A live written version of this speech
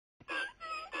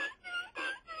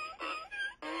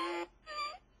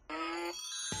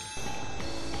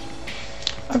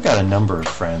I've got a number of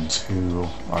friends who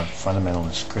are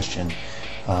fundamentalist Christian.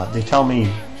 They tell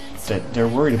me that they're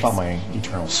worried about my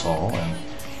eternal soul and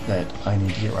that I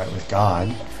need to get right with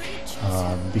God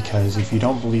because if you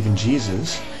don't believe in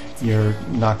Jesus, you're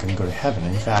not going to go to heaven.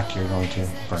 In fact, you're going to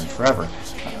burn forever.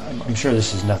 I'm sure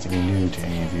this is nothing new to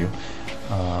any of you.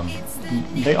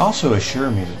 They also assure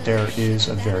me that there is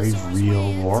a very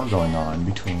real war going on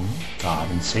between God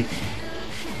and Satan.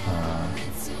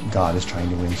 God is trying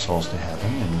to win souls to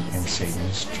heaven, and Satan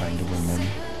is trying to win them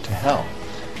to hell.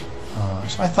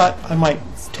 So I thought I might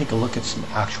take a look at some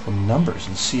actual numbers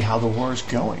and see how the war is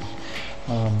going.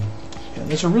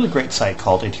 There's a really great site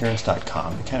called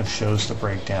adherence.com. It kind of shows the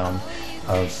breakdown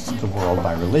of the world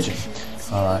by religion.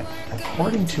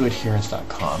 According to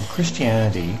adherence.com,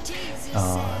 Christianity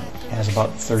has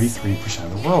about 33%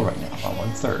 of the world right now, about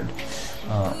 1/3.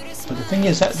 But the thing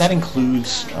is that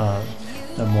includes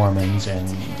the Mormons and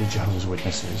the Jehovah's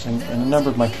Witnesses, and a number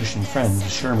of my Christian friends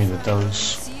assure me that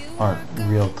those aren't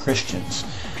real Christians.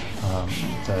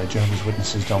 The Jehovah's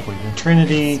Witnesses don't believe in the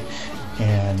Trinity,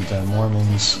 and the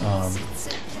Mormons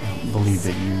believe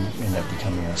that you end up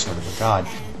becoming a sort of a god.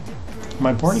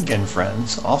 My born-again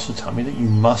friends also tell me that you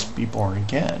must be born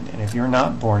again, and if you're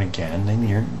not born again, then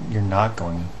you're not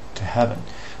going to heaven.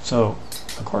 So,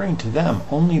 according to them,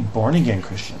 only born-again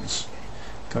Christians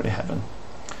go to heaven.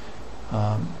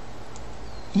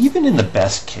 Even in the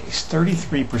best case,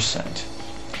 33%,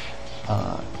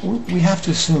 we have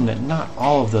to assume that not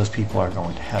all of those people are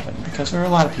going to heaven, because there are a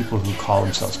lot of people who call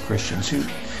themselves Christians who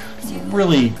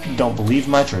really don't believe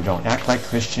much or don't act like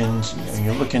Christians.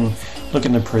 You look in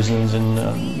the prisons, and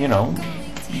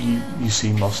you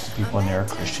see most of the people in there are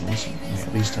Christians,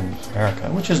 at least in America,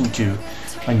 which isn't too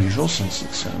unusual since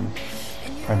it's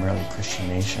primarily a Christian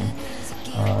nation.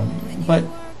 But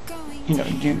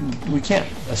we can't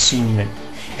assume that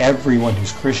everyone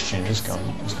who's Christian is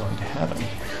going to heaven.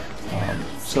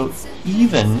 So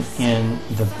even in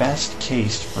the best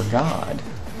case for God,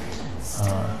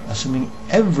 assuming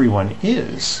everyone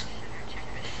is,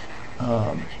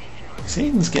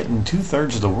 Satan's getting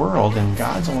 2/3 of the world and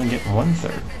God's only getting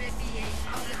 1/3.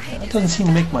 That doesn't seem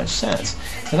to make much sense.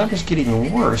 The numbers get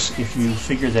even worse if you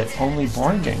figure that only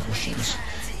born-again Christians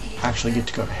actually get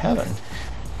to go to heaven.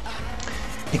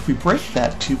 If we break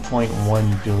that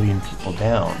 2.1 billion people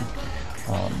down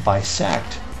by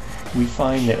sect, we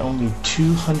find that only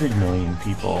 200 million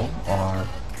people are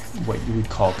what you would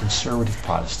call conservative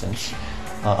Protestants.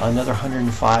 Another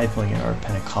 105 million are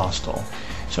Pentecostal.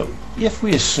 So if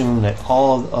we assume that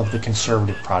all of the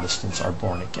conservative Protestants are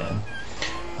born again,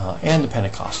 and the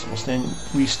Pentecostals, then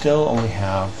we still only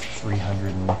have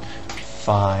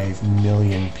 305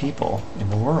 million people in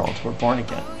the world who are born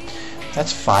again.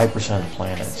 That's 5% of the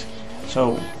planet.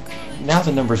 So now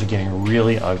the numbers are getting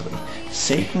really ugly.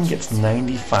 Satan gets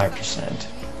 95%,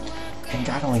 and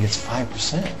God only gets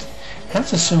 5%.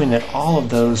 That's assuming that all of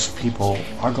those people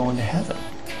are going to heaven.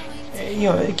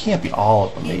 It can't be all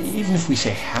of them. Even if we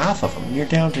say half of them, you're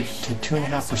down to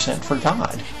 2.5% for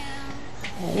God.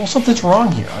 Well, something's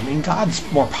wrong here. I mean, God's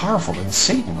more powerful than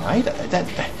Satan, right?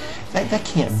 That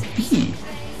can't be.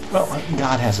 Well,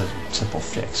 God has a simple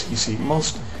fix. You see,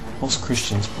 most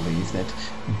Christians believe that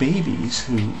babies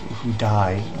who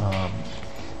die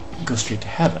go straight to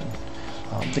heaven.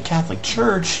 The Catholic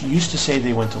Church used to say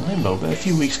they went to limbo, but a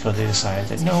few weeks ago they decided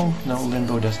that no,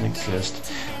 limbo doesn't exist.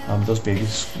 Those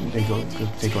babies, they go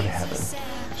to heaven.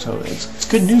 So it's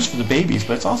good news for the babies,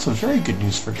 but it's also very good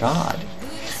news for God,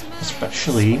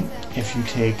 especially if you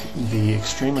take the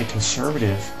extremely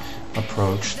conservative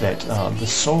approach that the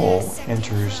soul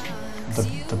enters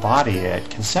the body at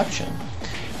conception,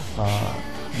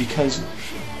 because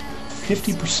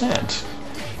 50%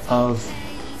 of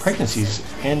pregnancies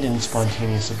end in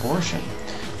spontaneous abortion.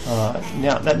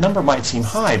 Now, that number might seem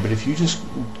high, but if you just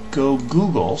go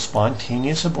Google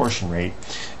spontaneous abortion rate,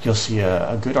 you'll see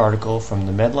a good article from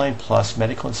the Medline Plus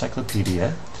Medical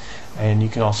Encyclopedia, and you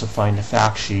can also find a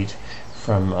fact sheet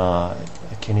from a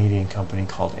Canadian company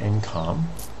called MCOM,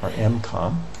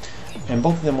 and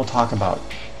both of them will talk about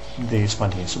the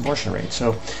spontaneous abortion rate.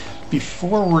 So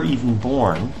before we're even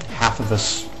born, half of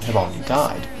us have already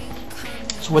died.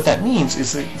 So what that means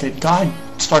is that God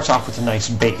starts off with a nice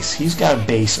base. He's got a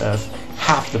base of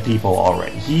half the people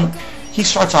already. He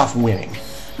starts off winning,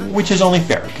 which is only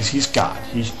fair because he's God.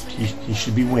 He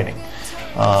should be winning.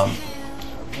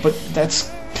 But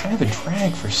that's kind of a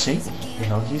drag for Satan.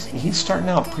 He's starting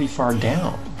out pretty far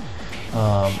down.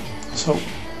 So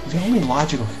the only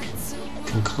logical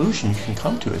conclusion you can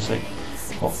come to is that,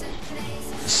 well,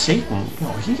 Satan,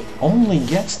 he only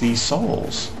gets these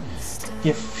souls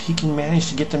if he can manage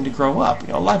to get them to grow up.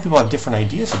 A lot of people have different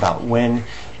ideas about when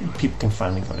people can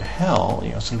finally go to hell.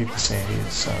 Some people say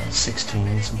it's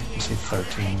 16, some people say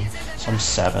 13, some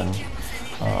 7.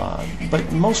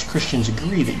 But most Christians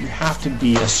agree that you have to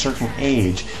be a certain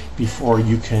age before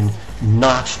you can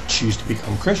not choose to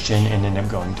become Christian and end up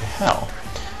going to hell.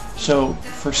 So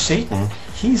for Satan,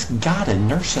 he's got to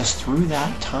nurse us through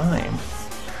that time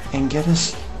and get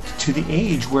us to the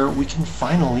age where we can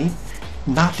finally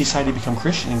not decide to become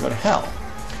Christian and go to hell.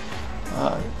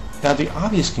 Now the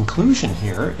obvious conclusion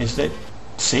here is that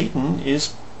Satan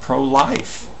is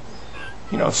pro-life.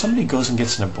 If somebody goes and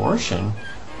gets an abortion,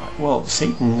 well,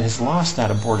 Satan has lost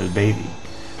that aborted baby.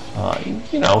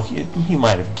 He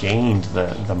might have gained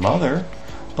the mother,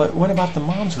 but what about the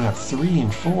moms who have 3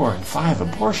 and 4 and 5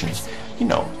 abortions?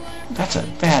 That's a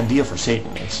bad deal for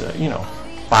Satan. It's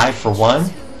 5 for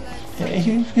 1.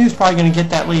 He was probably going to get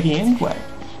that lady anyway.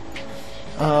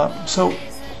 So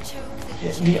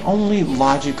the only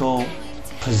logical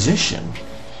position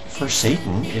for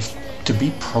Satan is to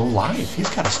be pro-life. He's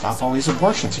got to stop all these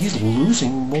abortions. He's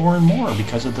losing more and more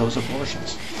because of those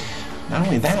abortions. Not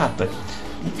only that, but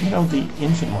the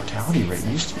infant mortality rate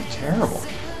used to be terrible,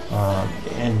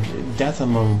 and death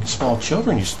among small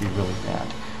children used to be really bad.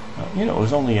 It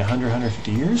was only 100,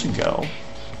 150 years ago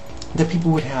that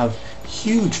people would have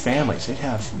huge families. They'd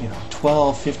have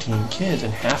 12, 15 kids,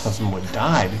 and half of them would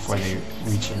die before they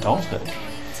reach adulthood.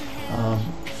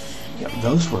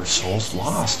 Those were souls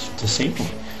lost to Satan.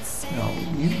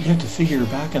 You have to figure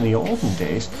back in the olden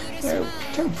days, there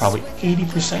were probably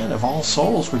 80% of all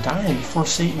souls were dying before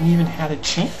Satan even had a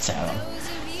chance at them.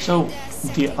 So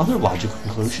the other logical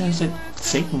conclusion is that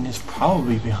Satan is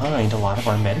probably behind a lot of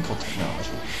our medical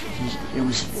technology. It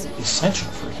was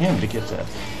essential for him to get the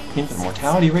infant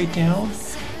mortality rate down,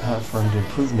 for him to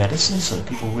improve medicine so that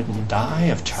people wouldn't die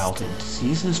of childhood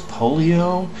diseases,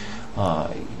 polio,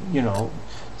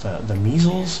 the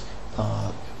measles.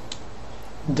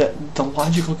 The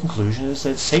logical conclusion is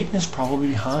that Satan is probably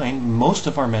behind most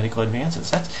of our medical advances.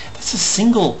 That's the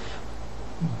single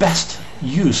best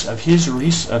use of his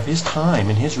time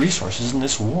and his resources in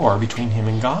this war between him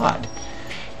and God.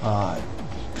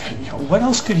 What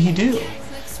else could he do?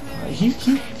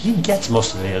 He gets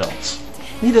most of the adults.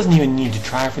 He doesn't even need to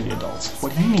try for the adults.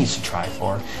 What he needs to try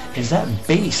for is that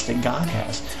base that God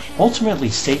has. Ultimately,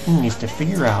 Satan needs to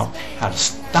figure out how to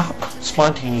stop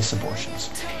spontaneous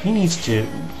abortions. He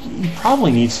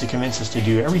probably needs to convince us to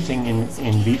do everything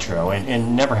in vitro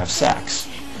and never have sex.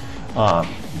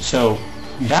 So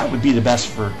that would be the best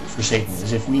for Satan,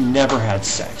 is if we never had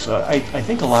sex. So I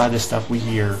think a lot of this stuff we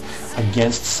hear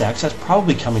against sex, that's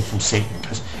probably coming from Satan,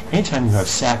 because anytime you have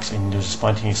sex and there's a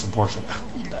spontaneous abortion,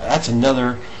 that's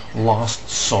another lost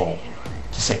soul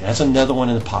to Satan. That's another one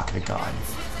in the pocket of God.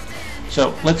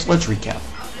 So let's recap.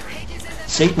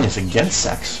 Satan is against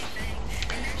sex.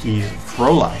 He's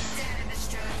pro-life.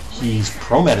 He's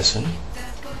pro-medicine.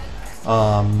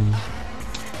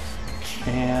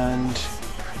 And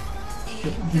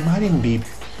he might even be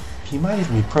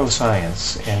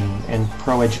pro-science and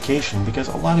pro-education, because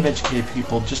a lot of educated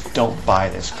people just don't buy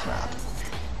this crap.